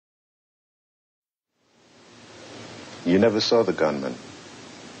You never saw the gunman?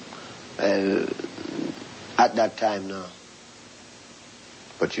 Well, at that time, no.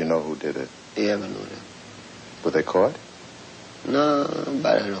 But you know who did it? Yeah, I know them. Were they caught? No,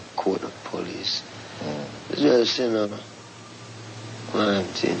 but I don't court the police. It's just, you know, one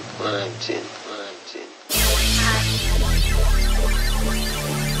thing.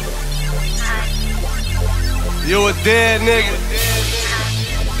 You a dead nigga.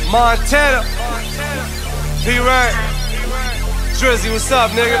 Montana. P-Rank. Drizzy, what's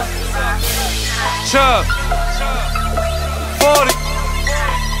up, nigga? Chubb. 40.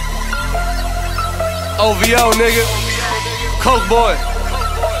 OVO, nigga. Coke boy.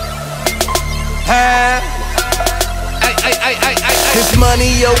 Hey. His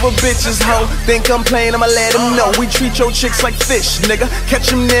money over bitches, ho. Think I'm playing, I'ma let him know. We treat your chicks like fish, nigga.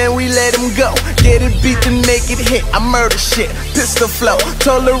 Catch him there, we let him go. Get it beat, then make it hit. I murder shit, pistol flow.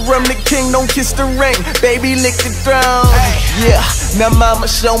 Told her I'm the king, don't kiss the ring. Baby, lick the throne. Yeah, now mama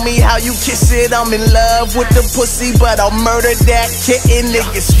show me how you kiss it. I'm in love with the pussy, but I'll murder that kitten.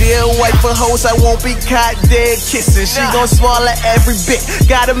 Nigga still white for hoes, I won't be caught dead kissing. She gon' swallow every bit.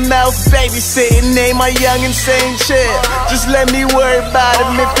 Got a mouth babysitting, name my young insane chill. Just let me worry about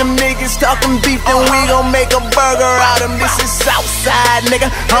him. If them niggas talking beef, then we gon' make a burger out of him. This is Southside, nigga.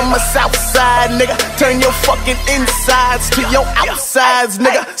 I'm a Southside, nigga. Turn your fucking insides to your outsides,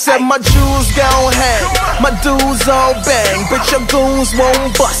 nigga. Said my jewels gon' hang, my dudes all bang, but your goons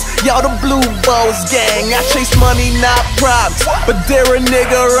won't bust. Y'all the Blue Balls gang. I chase money, not problems, but dare a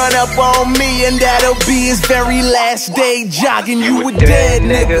nigga run up on me, and that'll be his very last day jogging. You a dead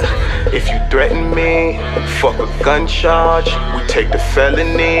nigga. If you threaten me, fuck a gun charge. We take the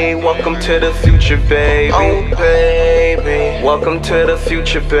felony. Welcome to the future, baby. Oh, baby. Welcome to the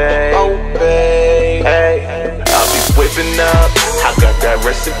future, baby. Oh, baby. Hey, I'll be whipping up. I got that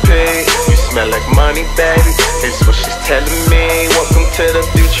recipe. You smell like money, baby. It's what she's telling me. Welcome to the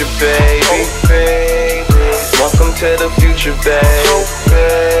future, baby. Oh, baby. Welcome to the future, baby. Oh,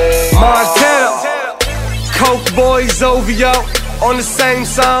 baby. Montana. Coke boys, OVO. On the same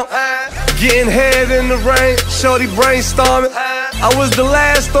song. Getting head in the rain, shorty brainstorming. I was the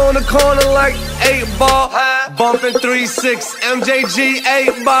last on the corner like 8 ball. Bumping 3-6, MJG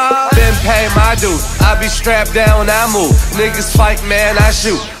 8 ball. Then pay my dues, I be strapped down, I move. Niggas fight, man, I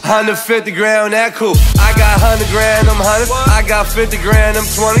shoot. 150 grand, that cool. I got 100 grand, I'm 100. I got 50 grand, I'm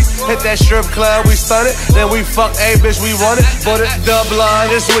 20. Hit that strip club, we stun it. Then we fuck a bitch, we want it. But it double line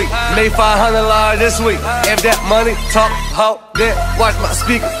this week, made 500 line this week. If that money talk, ho, then watch my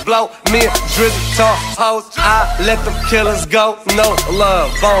speakers blow. Me and Drizzy talk hoes, I let them killers go. No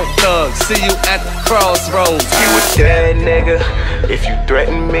love, Bone Thugs, see you at the crossroads. You a dead nigga if you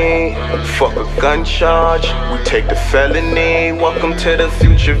threaten me. Fuck a gun charge, we take the felony. Welcome to the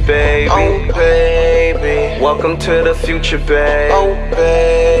future, baby. Oh, baby. Welcome to the future, baby. Oh,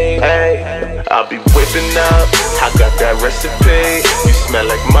 baby. Hey, I'll be whipping up. I got that recipe. You smell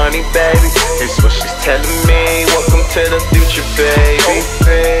like money, baby. It's what she's telling me. Welcome to the future, baby. Oh,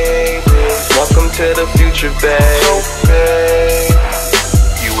 baby. Welcome to the future, baby. Oh, baby.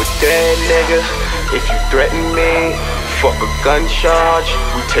 You a dead nigga if you threaten me. Fuck a gun charge,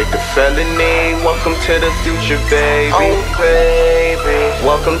 we take the felony. Welcome to the future, baby. Oh, baby.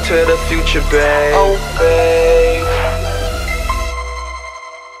 Welcome to the future, baby. Oh, baby.